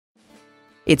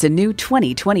It's a new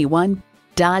 2021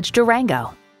 Dodge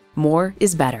Durango. More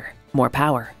is better. More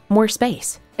power, more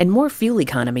space, and more fuel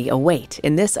economy await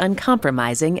in this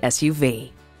uncompromising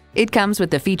SUV. It comes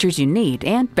with the features you need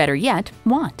and, better yet,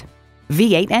 want.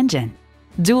 V8 engine,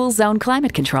 dual-zone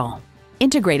climate control,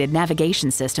 integrated navigation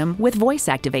system with voice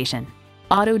activation,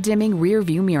 auto-dimming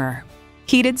rear-view mirror,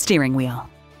 heated steering wheel,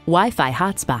 Wi-Fi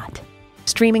hotspot,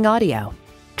 streaming audio,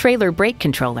 trailer brake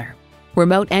controller,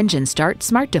 remote engine start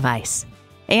smart device,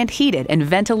 and heated and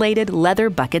ventilated leather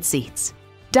bucket seats.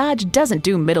 Dodge doesn't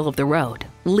do middle of the road.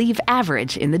 Leave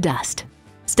average in the dust.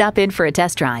 Stop in for a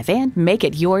test drive and make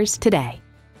it yours today.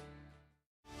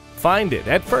 Find it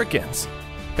at Firkins.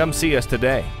 Come see us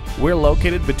today. We're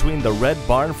located between the Red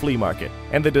Barn Flea Market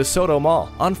and the DeSoto Mall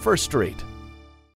on 1st Street.